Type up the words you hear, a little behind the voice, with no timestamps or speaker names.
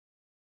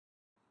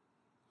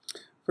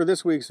For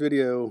this week's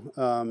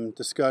video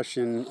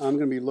discussion, I'm going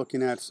to be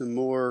looking at some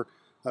more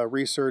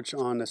research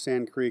on the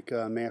Sand Creek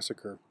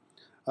Massacre.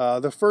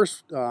 The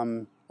first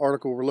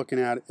article we're looking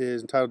at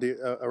is entitled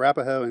The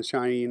Arapaho and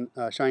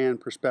Cheyenne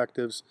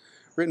Perspectives,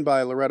 written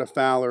by Loretta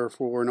Fowler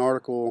for an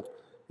article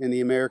in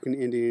the American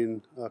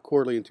Indian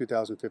Quarterly in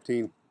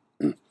 2015.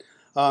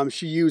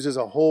 She uses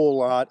a whole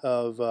lot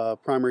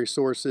of primary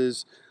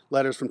sources,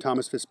 letters from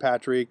Thomas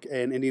Fitzpatrick,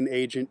 an Indian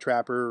agent,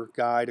 trapper,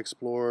 guide,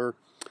 explorer,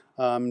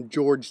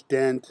 George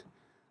Dent,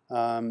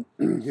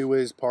 who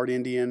is part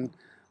Indian,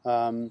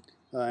 and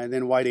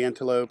then White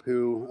Antelope,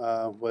 who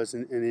was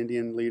an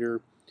Indian leader,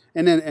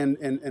 and then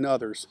and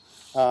others.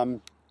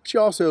 She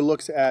also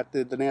looks at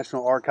the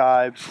National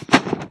Archives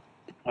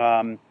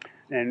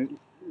and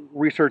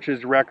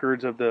researches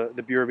records of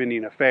the Bureau of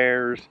Indian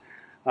Affairs,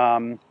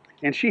 and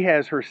she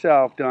has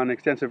herself done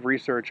extensive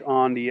research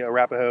on the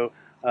Arapaho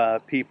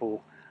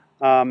people.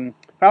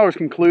 Fowler's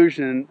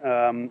conclusion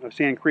of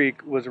Sand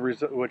Creek was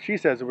what she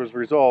says it was a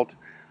result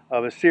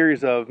of a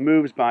series of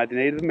moves by the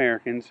Native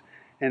Americans,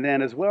 and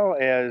then as well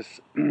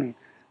as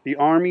the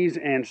armies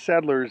and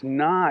settlers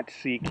not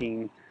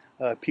seeking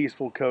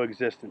peaceful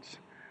coexistence.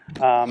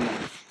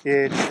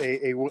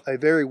 It's a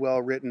very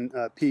well written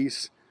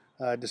piece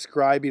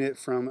describing it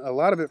from a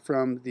lot of it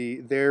from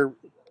the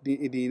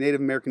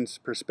Native Americans'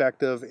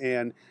 perspective,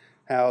 and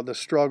how the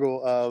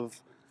struggle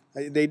of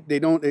they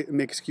don't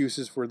make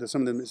excuses for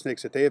some of the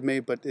mistakes that they have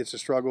made, but it's a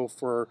struggle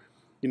for,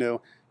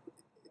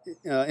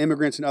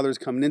 immigrants and others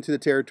coming into the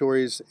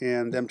territories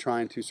and them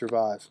trying to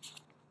survive.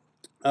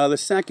 The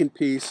second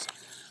piece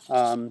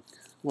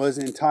was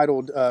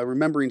entitled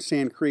Remembering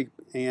Sand Creek,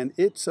 and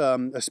it's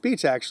a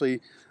speech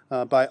actually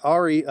by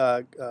Ari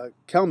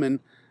Kelman,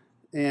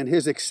 and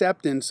his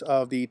acceptance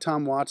of the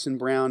Tom Watson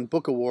Brown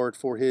Book Award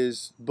for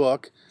his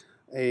book,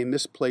 A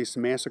Misplaced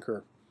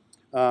Massacre.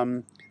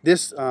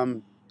 This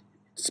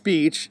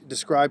speech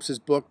describes his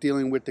book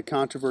dealing with the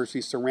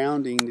controversy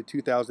surrounding the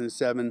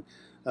 2007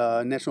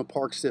 National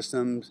Park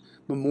System's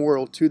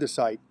memorial to the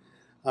site.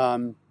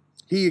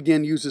 He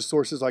again uses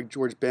sources like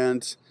George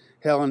Bent,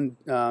 Helen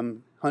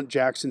Hunt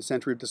Jackson,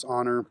 Century of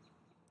Dishonor,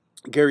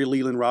 Gary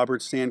Leland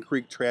Roberts, Sand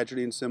Creek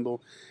Tragedy and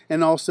Symbol,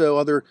 and also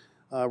other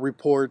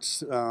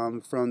reports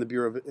from the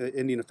Bureau of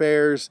Indian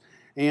Affairs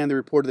and the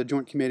report of the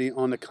Joint Committee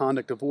on the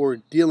Conduct of War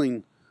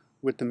dealing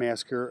with the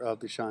massacre of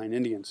the Cheyenne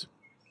Indians.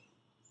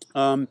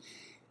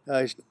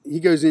 He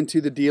goes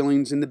into the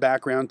dealings in the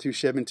background to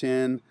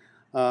Chevington,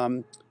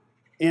 and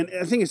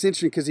I think it's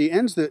interesting because he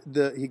ends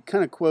he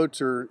kind of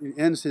quotes or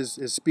ends his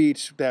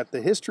speech that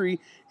the history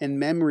and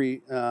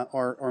memory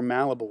are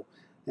malleable,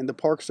 and the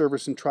Park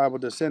Service and tribal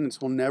descendants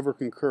will never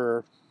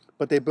concur,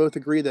 but they both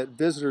agree that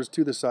visitors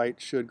to the site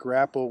should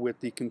grapple with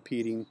the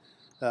competing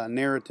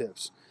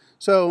narratives.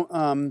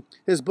 So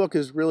his book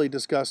is really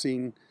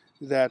discussing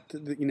that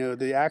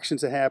the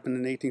actions that happened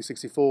in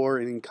 1864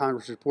 and in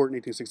Congress' report in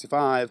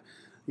 1865,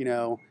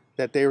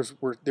 that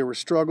there were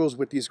struggles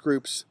with these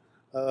groups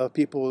of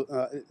people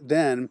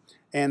then,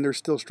 and there's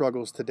still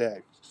struggles today.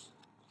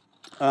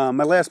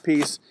 My last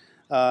piece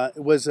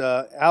was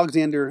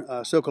Alexander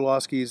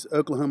Sokolowski's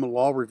Oklahoma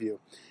Law Review,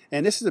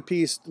 and this is a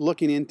piece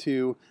looking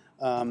into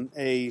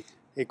a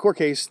court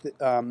case,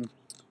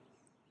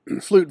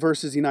 Flute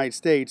versus the United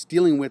States,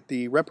 dealing with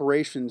the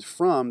reparations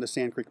from the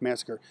Sand Creek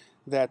Massacre,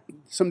 that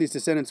some of these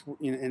descendants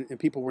and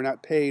people were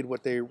not paid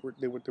what they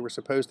were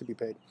supposed to be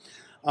paid.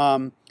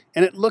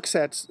 And it looks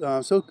at,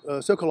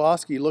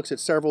 Sokolowski looks at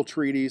several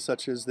treaties,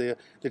 such as the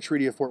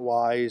Treaty of Fort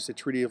Wise, the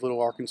Treaty of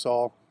Little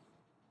Arkansas,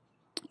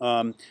 the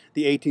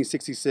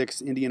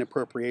 1866 Indian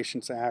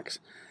Appropriations Acts,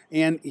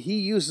 and he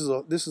uses,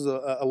 this is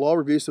a law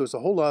review, so it's a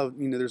whole lot of,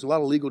 there's a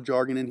lot of legal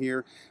jargon in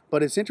here,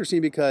 but it's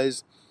interesting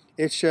because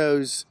it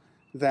shows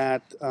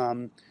that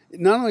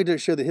not only does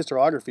it show the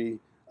historiography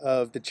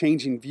of the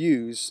changing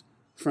views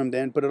from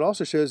then, but it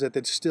also shows that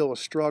it's still a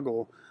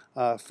struggle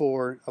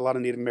for a lot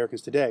of Native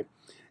Americans today.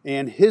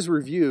 And his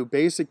review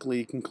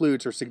basically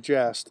concludes or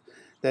suggests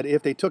that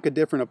if they took a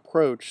different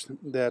approach,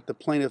 that the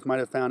plaintiff might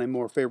have found a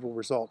more favorable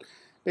result.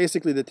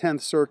 Basically, the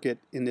 10th Circuit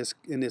in this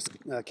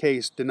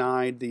case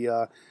denied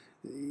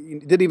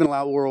didn't even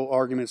allow oral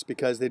arguments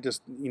because they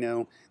just,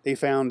 they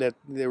found that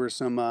there was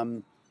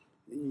some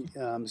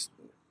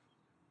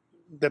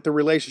that the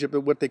relationship,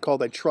 what they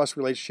called a trust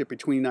relationship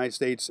between the United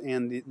States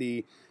and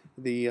the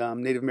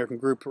Native American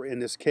group in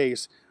this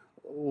case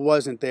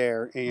wasn't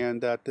there,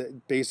 and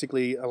that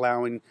basically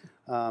allowing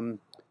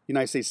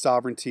United States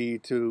sovereignty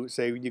to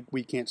say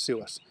we can't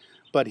sue us.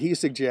 But he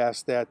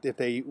suggests that if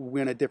they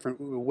went a different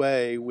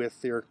way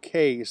with their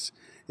case,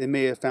 they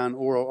may have found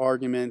oral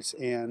arguments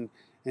and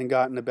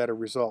gotten a better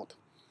result.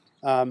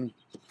 I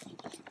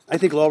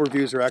think law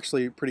reviews are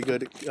actually pretty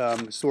good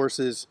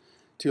sources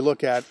to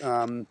look at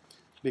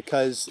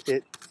because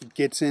it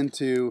gets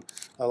into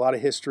a lot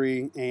of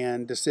history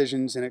and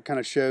decisions, and it kind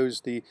of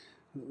shows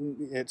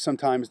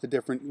sometimes the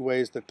different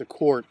ways that the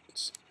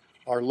courts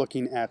are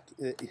looking at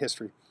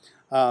history.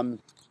 In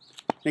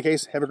any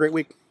case, have a great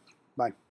week. Bye.